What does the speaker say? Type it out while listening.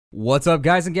What's up,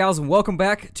 guys and gals, and welcome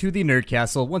back to the Nerd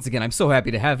Castle. Once again, I'm so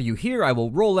happy to have you here. I will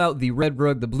roll out the red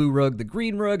rug, the blue rug, the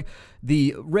green rug,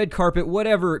 the red carpet,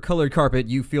 whatever colored carpet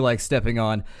you feel like stepping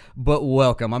on, but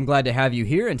welcome. I'm glad to have you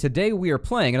here, and today we are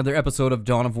playing another episode of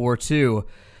Dawn of War 2.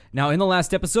 Now, in the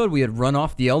last episode, we had run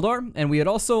off the Eldar, and we had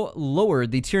also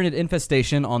lowered the Tyranid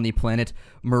infestation on the planet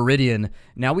Meridian.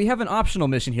 Now, we have an optional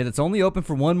mission here that's only open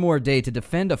for one more day to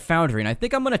defend a foundry, and I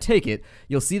think I'm going to take it.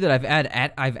 You'll see that I've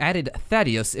added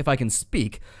Thaddeus, if I can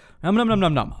speak.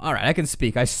 Alright, I can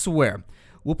speak, I swear.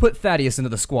 We'll put Thaddeus into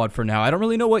the squad for now. I don't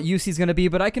really know what use he's going to be,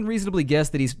 but I can reasonably guess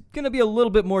that he's going to be a little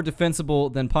bit more defensible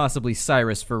than possibly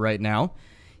Cyrus for right now.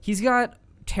 He's got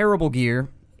terrible gear.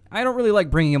 I don't really like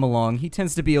bringing him along. He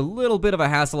tends to be a little bit of a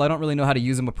hassle. I don't really know how to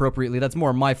use him appropriately. That's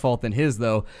more my fault than his,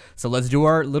 though. So let's do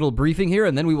our little briefing here,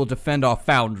 and then we will defend our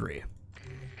foundry.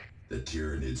 The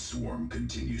Tyranid swarm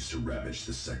continues to ravage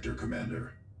the sector,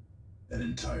 Commander. An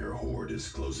entire horde is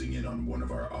closing in on one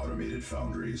of our automated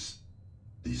foundries.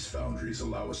 These foundries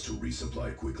allow us to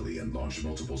resupply quickly and launch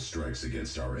multiple strikes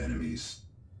against our enemies.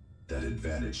 That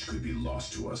advantage could be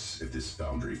lost to us if this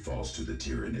foundry falls to the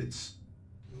Tyranids.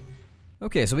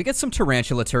 Okay, so we get some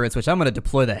Tarantula turrets, which I'm going to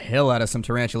deploy the hell out of some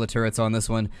Tarantula turrets on this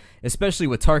one, especially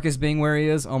with Tarkus being where he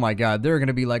is. Oh my god, there are going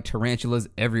to be like tarantulas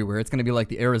everywhere. It's going to be like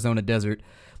the Arizona desert.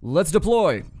 Let's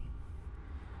deploy!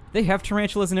 They have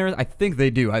tarantulas in Arizona? I think they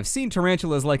do. I've seen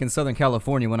tarantulas like in Southern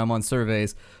California when I'm on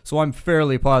surveys, so I'm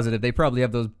fairly positive they probably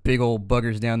have those big old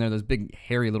buggers down there, those big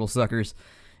hairy little suckers.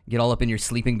 Get all up in your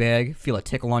sleeping bag, feel a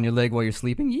tickle on your leg while you're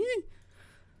sleeping. Yeah.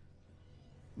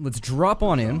 Let's drop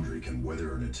on in. The foundry can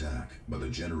weather an attack, but the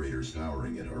generators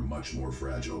powering it are much more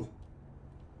fragile.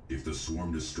 If the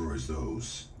swarm destroys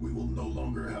those, we will no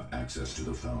longer have access to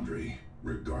the foundry,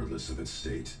 regardless of its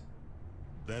state.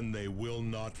 Then they will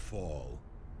not fall.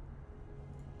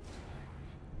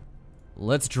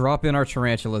 Let's drop in our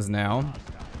tarantulas now.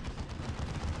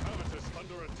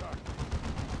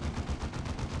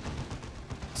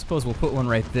 Suppose we'll put one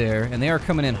right there, and they are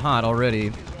coming in hot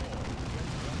already.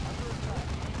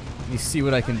 Let me see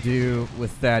what I can do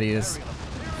with Thaddeus.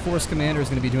 Force Commander is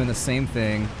going to be doing the same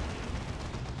thing.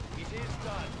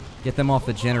 Get them off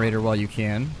the generator while you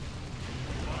can.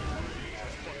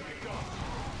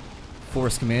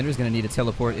 Force Commander is going to need to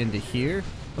teleport into here.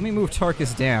 Let me move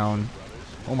Tarkus down.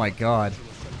 Oh my god.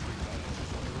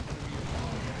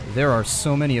 There are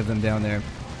so many of them down there.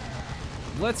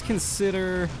 Let's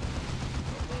consider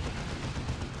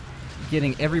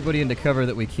getting everybody into cover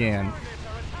that we can.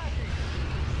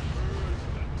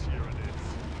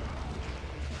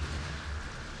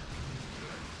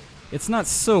 It's not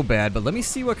so bad, but let me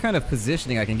see what kind of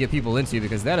positioning I can get people into,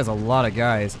 because that is a lot of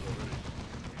guys.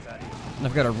 And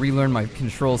I've got to relearn my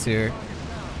controls here.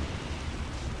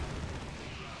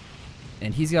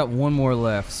 And he's got one more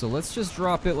left, so let's just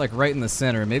drop it like right in the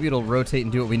center. Maybe it'll rotate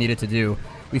and do what we need it to do.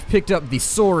 We've picked up the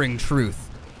Soaring Truth.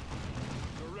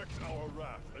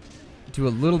 Do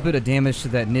a little bit of damage to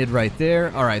that Nid right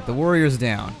there. Alright, the warrior's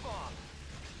down.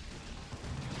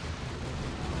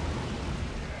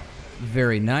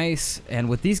 Very nice. And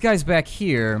with these guys back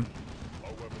here,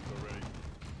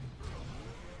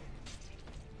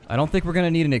 I don't think we're going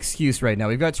to need an excuse right now.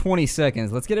 We've got 20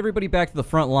 seconds. Let's get everybody back to the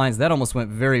front lines. That almost went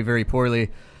very, very poorly.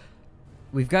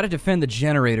 We've got to defend the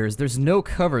generators. There's no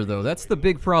cover, though. That's the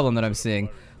big problem that I'm seeing.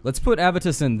 Let's put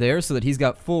Avitus in there so that he's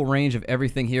got full range of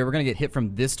everything here. We're going to get hit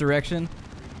from this direction.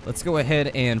 Let's go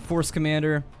ahead and Force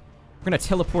Commander. We're going to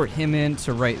teleport him in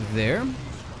to right there.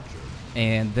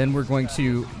 And then we're going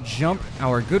to jump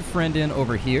our good friend in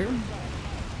over here,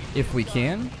 if we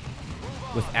can.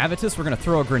 With Avitus, we're going to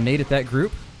throw a grenade at that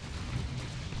group.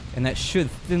 And that should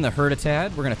thin the herd a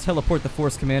tad. We're going to teleport the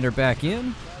Force Commander back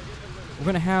in. We're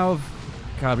going to have...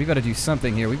 God, we've got to do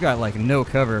something here. We've got, like, no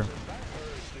cover.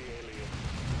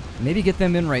 Maybe get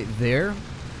them in right there.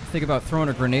 Think about throwing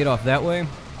a grenade off that way.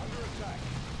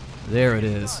 There it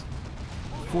is.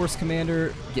 Force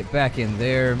Commander, get back in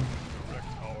there.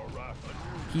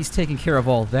 He's taking care of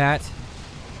all that.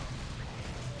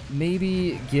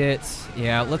 Maybe get...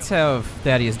 Yeah, let's have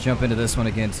Thaddeus jump into this one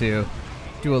again, too.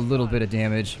 Do a little bit of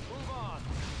damage.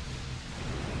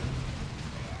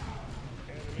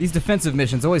 These defensive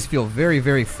missions always feel very,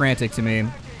 very frantic to me.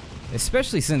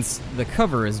 Especially since the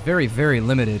cover is very, very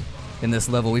limited in this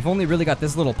level. We've only really got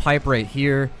this little pipe right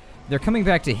here. They're coming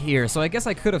back to here, so I guess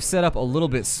I could have set up a little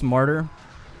bit smarter.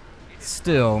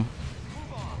 Still...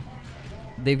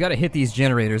 They've got to hit these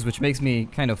generators, which makes me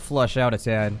kind of flush out a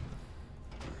tad.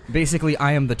 Basically,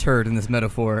 I am the turd in this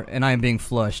metaphor, and I am being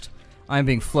flushed. I am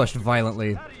being flushed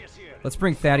violently. Let's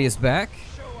bring Thaddeus back.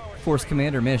 Force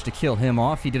Commander managed to kill him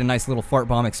off. He did a nice little fart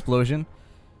bomb explosion.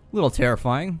 A little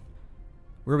terrifying.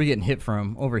 Where are we getting hit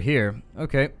from? Over here.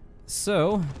 Okay,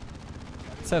 so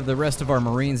let's have the rest of our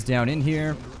Marines down in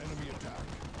here.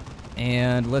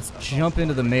 And let's jump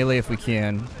into the melee if we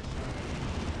can.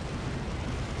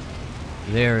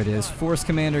 There it is. Force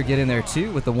Commander, get in there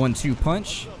too with the 1-2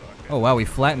 punch. Oh wow, we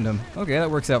flattened him. Okay,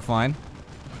 that works out fine.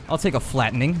 I'll take a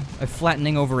flattening. A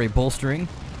flattening over a bolstering.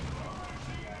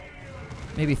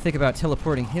 Maybe think about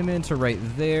teleporting him into right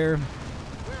there.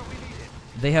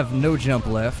 They have no jump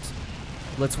left.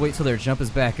 Let's wait till their jump is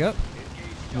back up.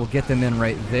 We'll get them in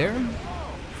right there.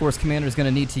 Force Commander is going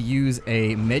to need to use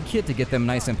a med kit to get them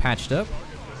nice and patched up.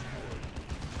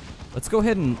 Let's go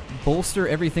ahead and bolster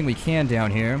everything we can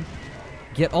down here.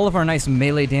 Get all of our nice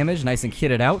melee damage nice and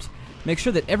kitted out. Make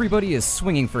sure that everybody is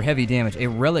swinging for heavy damage. A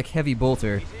relic heavy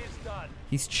bolter.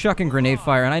 He's chucking grenade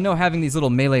fire, and I know having these little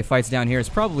melee fights down here is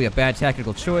probably a bad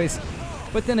tactical choice,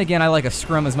 but then again, I like a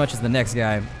scrum as much as the next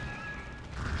guy.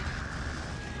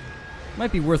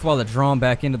 Might be worthwhile to draw him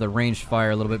back into the ranged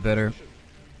fire a little bit better.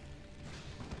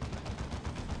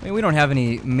 I mean, we don't have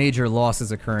any major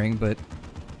losses occurring, but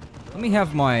let me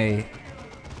have my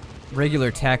regular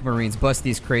TAC Marines bust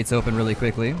these crates open really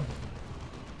quickly.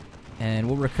 And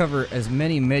we'll recover as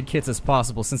many med kits as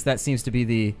possible, since that seems to be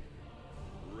the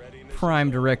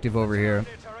prime directive over here.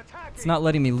 It's not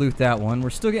letting me loot that one. We're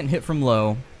still getting hit from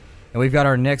low, and we've got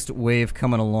our next wave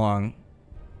coming along.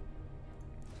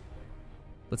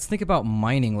 Let's think about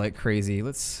mining like crazy.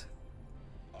 Let's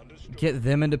get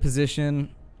them into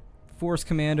position. Force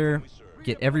Commander,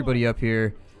 get everybody up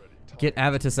here. Get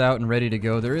Avitus out and ready to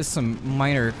go. There is some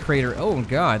minor crater. Oh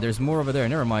god, there's more over there.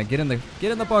 Never mind. Get in the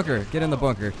bunker. Get in the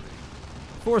bunker.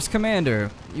 Force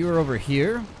Commander, you are over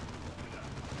here.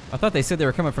 I thought they said they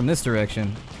were coming from this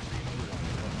direction.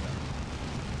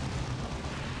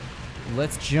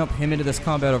 Let's jump him into this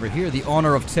combat over here. The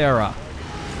Honor of Terra.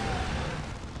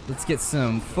 Let's get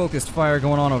some focused fire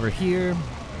going on over here.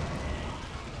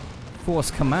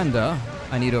 Force Commander,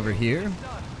 I need over here.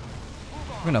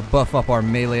 We're gonna buff up our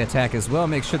melee attack as well.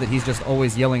 Make sure that he's just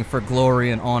always yelling for glory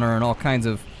and honor and all kinds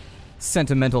of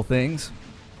sentimental things.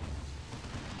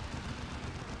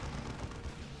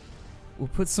 We'll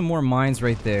put some more mines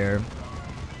right there.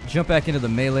 Jump back into the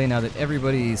melee now that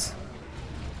everybody's...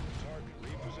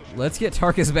 Let's get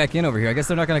Tarkus back in over here. I guess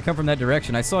they're not going to come from that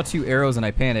direction. I saw 2 arrows and I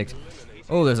panicked.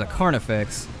 Oh, there's a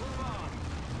Carnifex.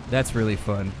 That's really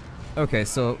fun. Okay,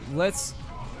 so let's...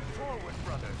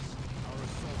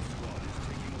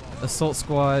 Assault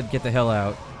Squad, get the hell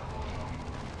out.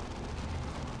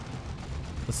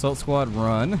 Assault Squad,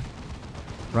 run.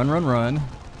 Run, run, run.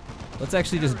 Let's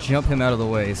actually just jump him out of the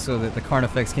way so that the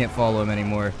Carnifex can't follow him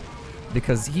anymore,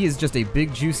 because he is just a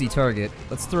big juicy target.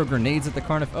 Let's throw grenades at the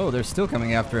Carnifex. Oh, they're still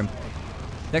coming after him.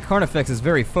 That Carnifex is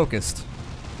very focused.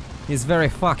 He's very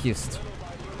focused,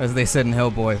 as they said in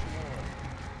Hellboy.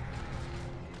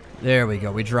 There we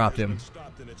go, we dropped him.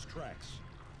 Stopped in its tracks.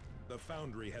 The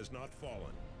foundry has not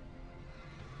fallen.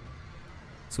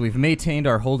 So we've maintained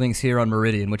our holdings here on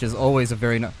Meridian, which is always a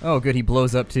very... Oh good, he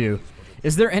blows up too.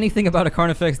 Is there anything about a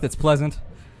Carnifex that's pleasant?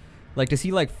 Like, does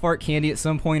he like fart candy at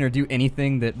some point or do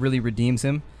anything that really redeems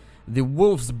him? The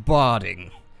Wolf's Barding.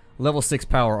 Level 6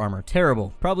 power armor.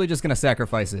 Terrible. Probably just gonna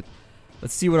sacrifice it.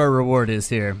 Let's see what our reward is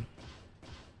here.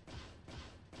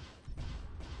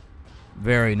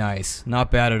 Very nice. Not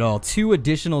bad at all. 2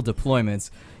 additional deployments.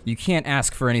 You can't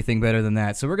ask for anything better than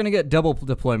that. So we're gonna get double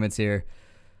deployments here.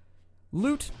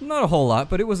 Loot, not a whole lot,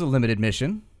 but it was a limited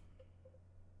mission.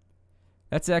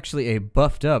 That's actually a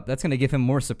buffed up. That's going to give him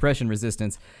more suppression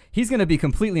resistance. He's going to be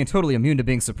completely and totally immune to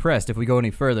being suppressed if we go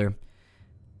any further.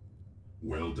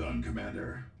 Well done,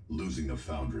 Commander. Losing the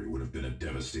Foundry would have been a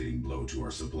devastating blow to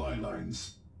our supply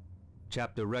lines.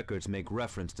 Chapter records make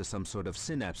reference to some sort of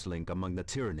synapse link among the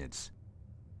Tyranids.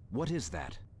 What is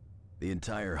that? The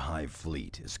entire Hive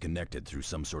fleet is connected through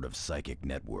some sort of psychic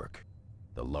network.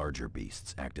 The larger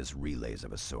beasts act as relays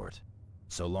of a sort.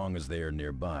 So long as they are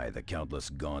nearby, the countless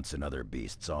Gaunts and other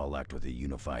beasts all act with a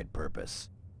unified purpose.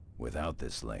 Without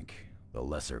this link, the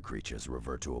lesser creatures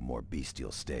revert to a more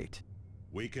bestial state.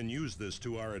 We can use this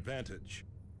to our advantage.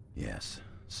 Yes,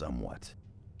 somewhat.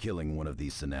 Killing one of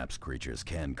these synapse creatures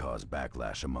can cause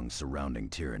backlash among surrounding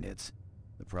Tyranids.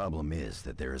 The problem is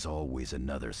that there is always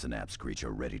another synapse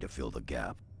creature ready to fill the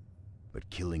gap. But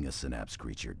killing a synapse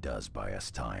creature does buy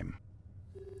us time.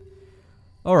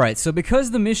 Alright, so because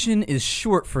the mission is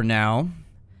short for now,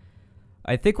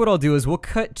 I think what I'll do is we'll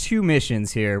cut 2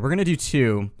 missions here. We're going to do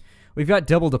 2. We've got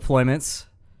double deployments,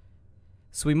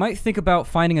 so we might think about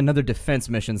finding another defense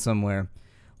mission somewhere.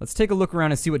 Let's take a look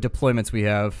around and see what deployments we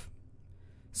have.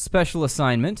 Special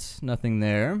assignment, nothing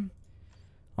there.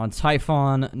 On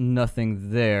Typhon, nothing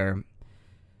there.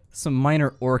 some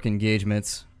minor orc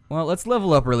engagements. Well, let's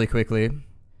level up really quickly.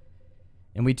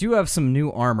 And we do have some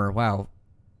new armor. Wow.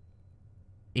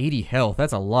 80 health.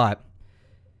 That's a lot.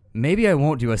 Maybe I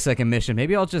won't do a second mission.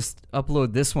 Maybe I'll just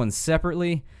upload this one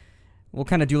separately. We'll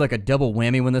kind of do like a double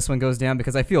whammy when this one goes down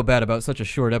because I feel bad about such a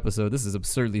short episode. This is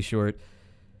absurdly short.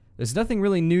 There's nothing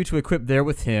really new to equip there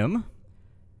with him.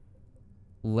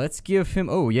 Let's give him...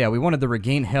 Oh, yeah, we wanted the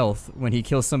regain health when he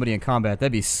kills somebody in combat.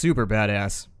 That'd be super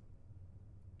badass.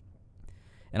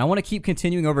 And I want to keep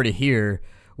continuing over to here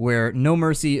where no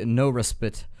mercy, no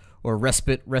respite. Or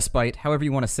respite, however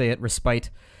you want to say it, respite.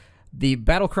 The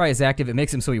battle cry is active. It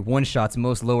makes him so he one-shots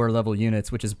most lower level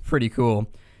units, which is pretty cool.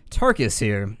 Tarkus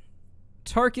here.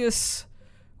 Tarkus,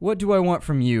 what do I want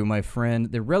from you, my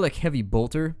friend? The Relic Heavy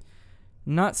Bolter.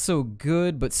 Not so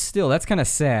good, but still, that's kind of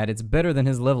sad. It's better than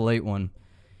his level 8 one.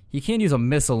 He can use a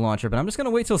missile launcher, but I'm just going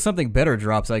to wait till something better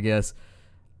drops, I guess.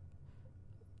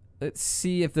 Let's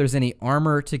see if there's any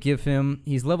armor to give him.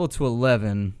 He's leveled to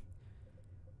 11.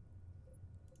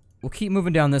 We'll keep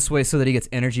moving down this way so that he gets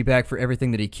energy back for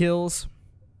everything that he kills.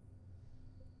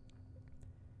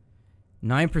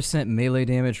 9% melee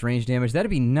damage, range damage. That'd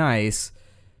be nice.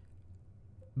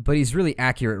 But he's really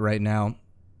accurate right now.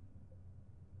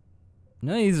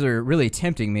 None of these are really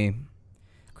tempting me.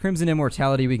 Crimson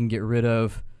Immortality we can get rid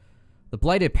of. The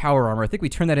Blighted Power Armor. I think we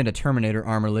turn that into Terminator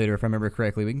Armor later if I remember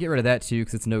correctly. We can get rid of that too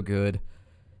because it's no good.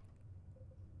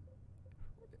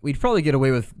 We'd probably get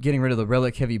away with getting rid of the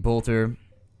Relic Heavy Bolter. And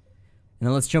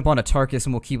then let's jump on to Tarkus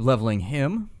and we'll keep leveling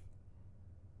him.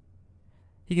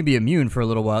 He can be immune for a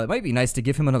little while. It might be nice to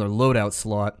give him another loadout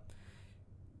slot.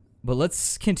 But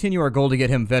let's continue our goal to get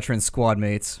him veteran squad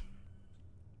mates.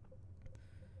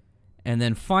 And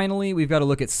then finally, we've got to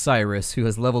look at Cyrus, who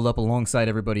has leveled up alongside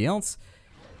everybody else.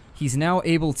 He's now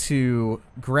able to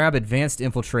grab Advanced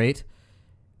Infiltrate.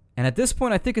 And at this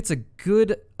point, I think it's a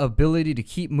good ability to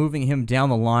keep moving him down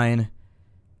the line.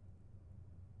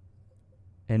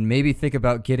 And maybe think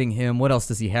about getting him... What else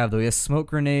does he have, though? He has Smoke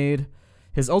Grenade.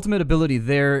 His ultimate ability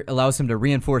there allows him to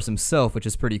reinforce himself, which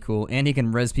is pretty cool. And he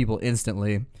can res people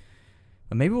instantly.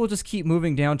 But maybe we'll just keep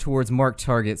moving down towards marked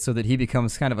targets so that he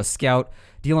becomes kind of a scout,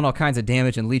 dealing all kinds of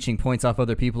damage and leeching points off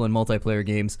other people in multiplayer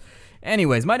games.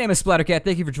 Anyways, my name is Splattercat.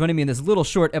 Thank you for joining me in this little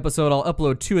short episode. I'll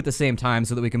upload 2 at the same time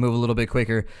so that we can move a little bit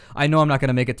quicker. I know I'm not going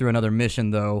to make it through another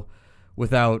mission, though,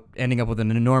 without ending up with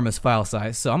an enormous file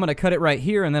size. So I'm going to cut it right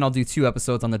here, and then I'll do 2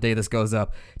 episodes on the day this goes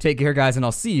up. Take care, guys, and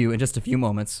I'll see you in just a few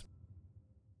moments.